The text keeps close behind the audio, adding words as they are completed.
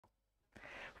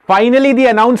Finally, the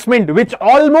announcement which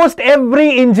almost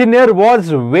every engineer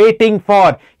was waiting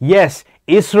for. Yes,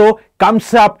 ISRO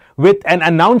comes up with an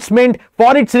announcement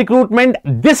for its recruitment,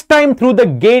 this time through the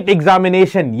GATE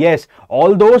examination. Yes,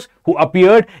 all those who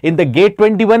appeared in the GATE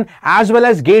 21 as well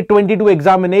as GATE 22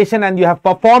 examination and you have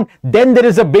performed, then there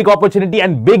is a big opportunity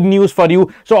and big news for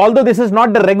you. So although this is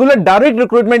not the regular direct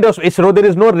recruitment of ISRO, there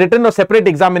is no written or separate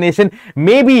examination.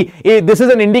 Maybe this is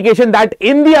an indication that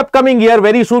in the upcoming year,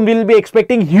 very soon, we will be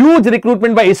expecting huge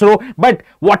recruitment by ISRO. But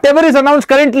whatever is announced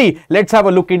currently, let's have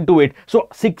a look into it. So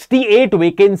 68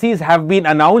 vacancies have been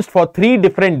announced for 3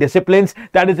 different disciplines,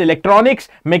 that is electronics,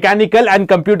 mechanical and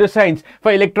computer science.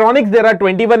 For electronics, there are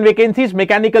 21 vacancies,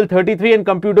 mechanical 33 and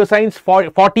computer science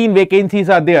 14 vacancies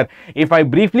are there. If I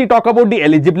briefly talk about the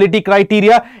eligibility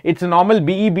criteria, it's a normal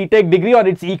BE BTech degree or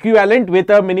its equivalent with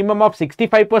a minimum of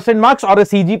 65% marks or a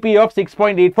CGPA of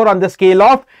 6.84 on the scale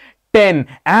of 10,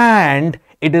 and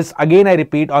it is, again I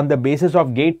repeat, on the basis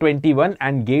of GATE 21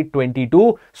 and GATE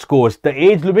 22 scores. The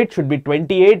age limit should be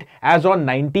 28 as on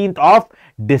 19th of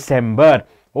December.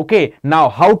 Okay, now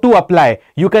how to apply?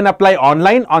 You can apply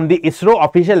online on the ISRO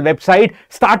official website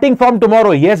starting from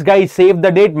tomorrow. Yes guys, save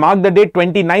the date, mark the date,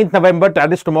 29th November,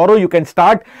 that is tomorrow. You can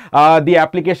start the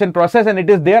application process and it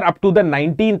is there up to the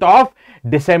 19th of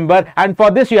December, and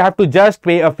for this you have to just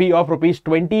pay a fee of rupees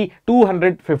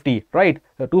 250, right?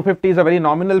 So 250 is a very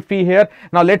nominal fee here.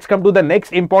 Now let's come to the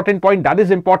next important point that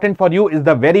is important for you, is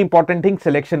the very important thing,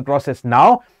 selection process.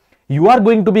 Now you are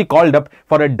going to be called up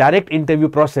for a direct interview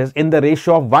process in the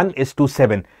ratio of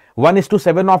 1:7.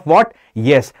 1:7 of what?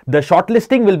 Yes, the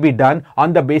shortlisting will be done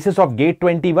on the basis of GATE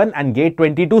 21 and GATE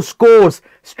 22 scores.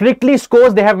 Strictly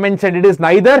scores they have mentioned. It is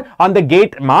neither on the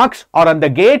GATE marks or on the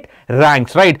GATE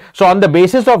ranks, right? So on the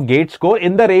basis of GATE score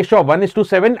in the ratio of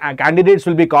 1:7, candidates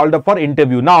will be called up for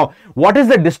interview. Now, what is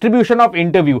the distribution of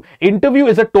interview? Interview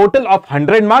is a total of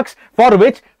 100 marks for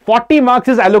which 40 marks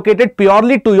is allocated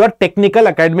purely to your technical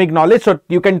academic knowledge, so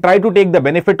you can try to take the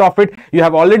benefit of it. You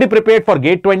have already prepared for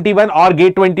GATE 21 or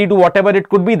GATE 22, whatever it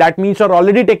could be. That means you're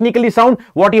already technically sound.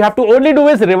 What you have to only do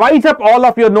is revise up all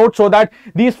of your notes so that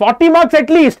these 40 marks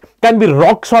at least can be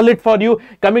rock solid for you.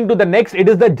 Coming to the next, it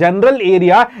is the general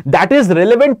area that is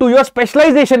relevant to your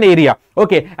specialization area.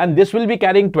 Okay, and this will be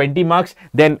carrying 20 marks.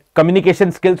 Then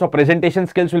communication skills or presentation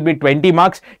skills will be 20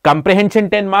 marks, comprehension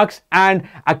 10 marks, and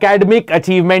academic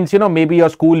achievements, you know, maybe your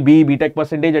school BE BTech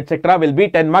percentage, etc., will be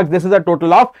 10 marks. This is a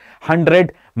total of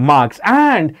 100 marks,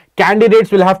 and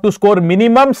candidates will have to score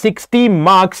minimum 60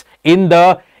 marks in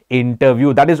the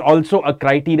interview. That is also a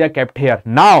criteria kept here.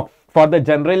 Now, for the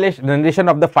generation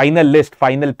of the final list,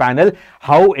 final panel,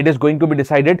 how it is going to be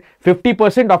decided: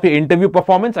 50% of your interview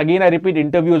performance, again I repeat,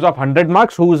 interviews of 100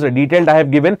 marks whose detailed I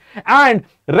have given, and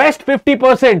rest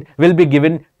 50% will be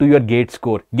given to your GATE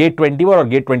score, GATE 21 or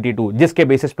GATE 22, जिसके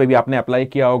basis पे भी आपने apply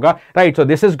किया होगा, right? So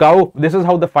this is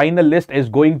how the final list is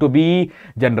going to be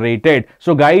generated.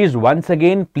 So guys, once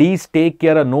again, please take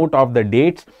care a note of the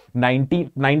dates.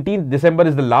 19th December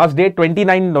is the last date,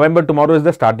 29th November tomorrow is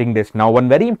the starting date. Now, one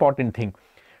very important thing: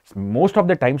 most of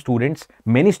the time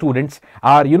many students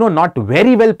are, not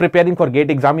very well preparing for GATE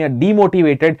exam, are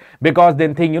demotivated because they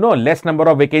think, less number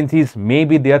of vacancies may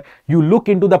be there. You look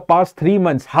into the past 3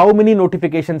 months, how many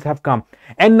notifications have come,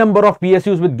 n number of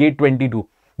PSUs with GATE 22.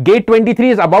 GATE 23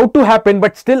 is about to happen,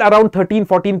 but still around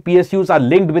 13-14 PSUs are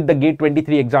linked with the GATE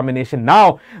 23 examination.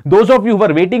 Now, those of you who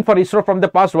were waiting for ISRO from the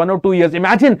past 1 or 2 years,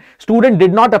 imagine student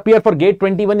did not appear for GATE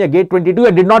 21 or GATE 22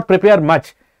 and did not prepare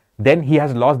much. Then he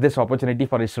has lost this opportunity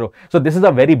for ISRO. So this is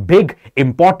a very big,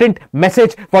 important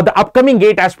message for the upcoming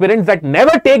GATE aspirants, that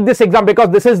never take this exam,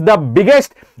 because this is the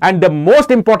biggest and the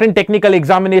most important technical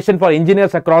examination for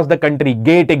engineers across the country.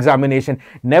 GATE examination.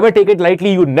 Never take it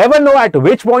lightly. You never know at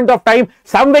which point of time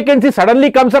some vacancy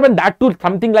suddenly comes up, and that too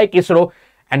something like ISRO,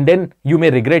 and then you may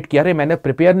regret कि अरे मैंने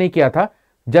prepare नहीं किया था.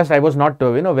 Just I was not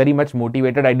very much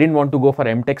motivated. I didn't want to go for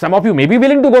MTech. Some of you may be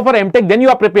willing to go for MTech, then you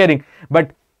are preparing,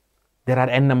 but there are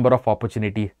n number of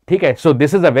opportunity. ठीक है? So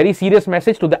this is a very serious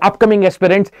message to the upcoming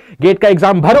aspirants. GATE का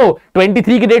exam भरो.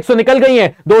 23 की dates तो निकल गई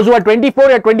हैं. Those who are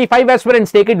 24 or 25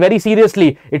 aspirants, take it very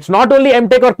seriously. It's not only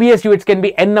MTech or PSU. It can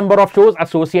be n number of shows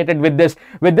associated with this.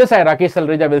 With this, I, Rakesh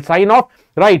Salreja, will sign off.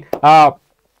 Right.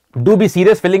 Do be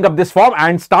serious filling up this form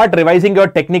and start revising your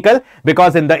technical,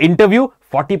 because in the interview,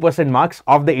 40% marks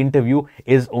of the interview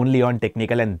is only on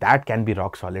technical, and that can be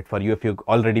rock solid for you if you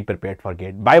already prepared for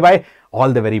GATE. Bye bye.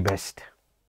 All the very best.